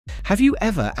Have you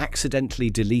ever accidentally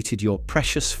deleted your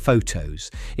precious photos,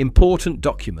 important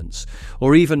documents,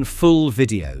 or even full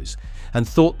videos and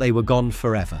thought they were gone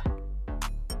forever?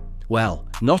 Well,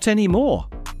 not anymore.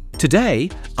 Today,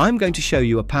 I'm going to show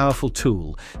you a powerful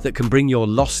tool that can bring your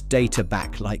lost data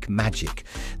back like magic.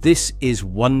 This is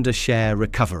Wondershare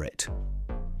Recoverit.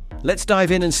 Let's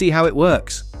dive in and see how it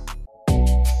works.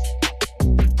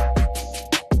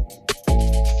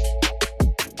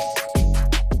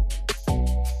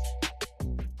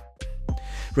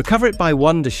 Recoverit by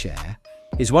Wondershare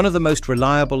is one of the most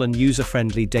reliable and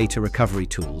user-friendly data recovery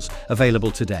tools available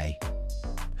today.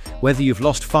 Whether you've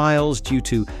lost files due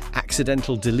to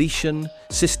accidental deletion,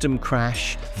 system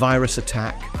crash, virus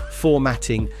attack,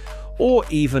 formatting, or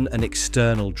even an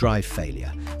external drive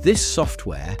failure, this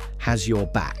software has your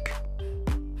back.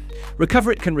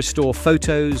 Recoverit can restore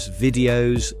photos,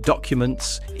 videos,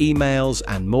 documents, emails,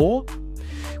 and more.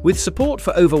 With support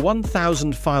for over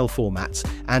 1,000 file formats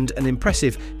and an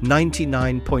impressive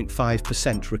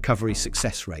 99.5% recovery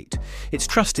success rate, it's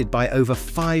trusted by over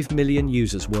 5 million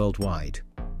users worldwide.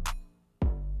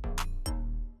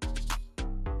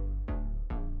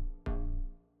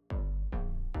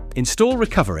 Install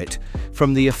Recoverit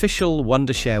from the official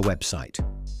Wondershare website.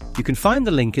 You can find the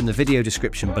link in the video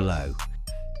description below.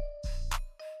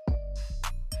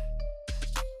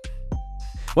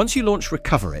 Once you launch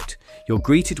Recoverit, you're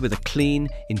greeted with a clean,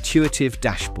 intuitive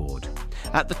dashboard.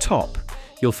 At the top,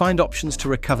 you'll find options to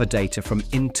recover data from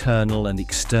internal and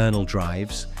external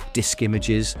drives, disk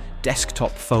images,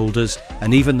 desktop folders,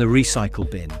 and even the recycle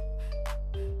bin.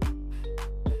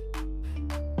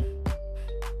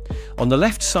 On the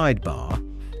left sidebar,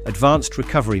 advanced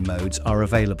recovery modes are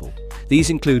available. These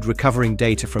include recovering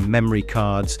data from memory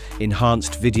cards,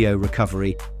 enhanced video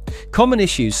recovery. Common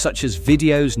issues such as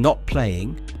videos not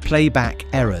playing, playback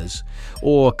errors,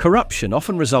 or corruption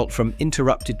often result from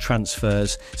interrupted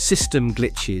transfers, system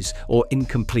glitches, or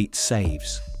incomplete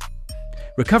saves.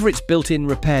 Recoverit's built-in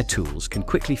repair tools can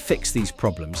quickly fix these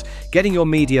problems, getting your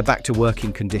media back to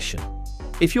working condition.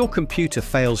 If your computer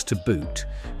fails to boot,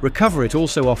 Recoverit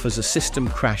also offers a system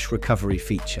crash recovery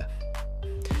feature.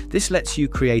 This lets you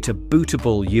create a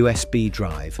bootable USB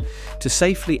drive to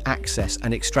safely access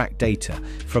and extract data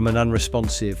from an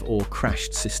unresponsive or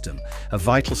crashed system, a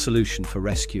vital solution for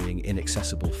rescuing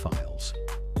inaccessible files.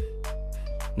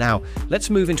 Now, let's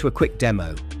move into a quick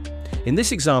demo. In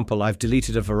this example, I've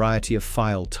deleted a variety of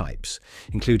file types,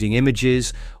 including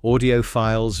images, audio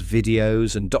files,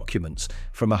 videos, and documents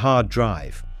from a hard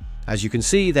drive. As you can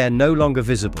see, they're no longer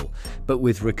visible, but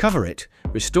with Recoverit,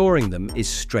 restoring them is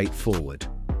straightforward.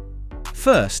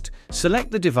 First,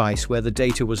 select the device where the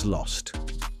data was lost.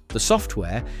 The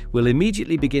software will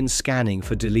immediately begin scanning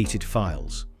for deleted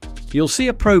files. You'll see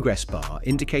a progress bar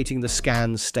indicating the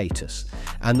scan status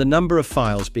and the number of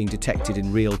files being detected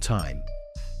in real time.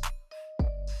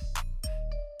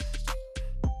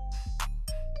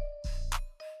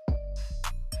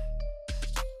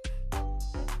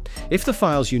 If the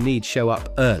files you need show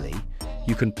up early,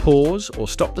 you can pause or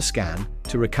stop the scan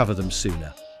to recover them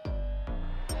sooner.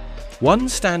 One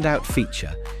standout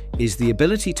feature is the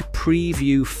ability to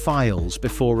preview files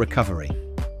before recovery.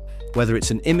 Whether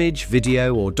it's an image,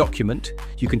 video, or document,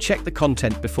 you can check the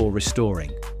content before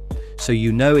restoring, so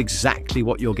you know exactly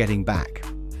what you're getting back.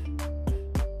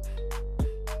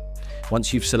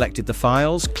 Once you've selected the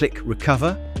files, click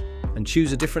Recover and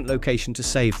choose a different location to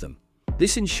save them.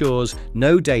 This ensures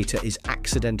no data is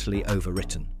accidentally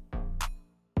overwritten.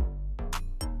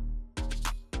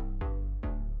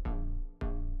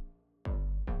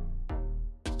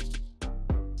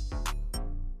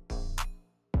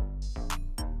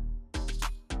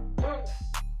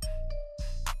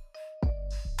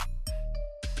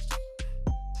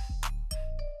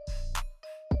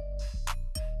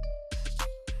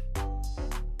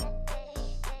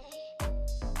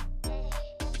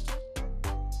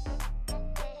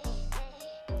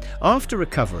 After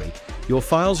recovery, your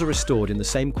files are restored in the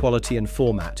same quality and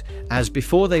format as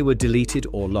before they were deleted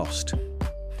or lost.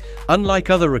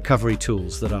 Unlike other recovery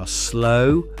tools that are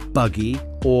slow, buggy,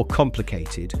 or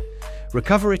complicated,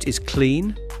 Recoverit is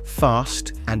clean,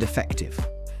 fast, and effective.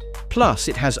 Plus,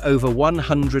 it has over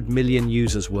 100 million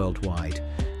users worldwide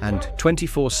and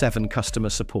 24/7 customer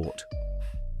support.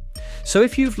 So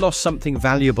if you've lost something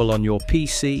valuable on your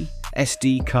PC,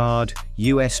 SD card,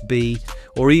 USB,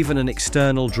 or even an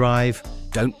external drive,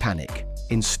 don't panic.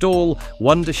 Install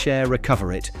Wondershare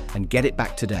Recoverit and get it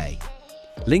back today.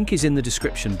 Link is in the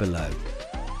description below.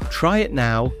 Try it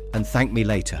now and thank me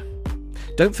later.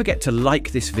 Don't forget to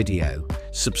like this video,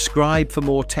 subscribe for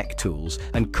more tech tools,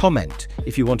 and comment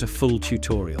if you want a full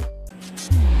tutorial.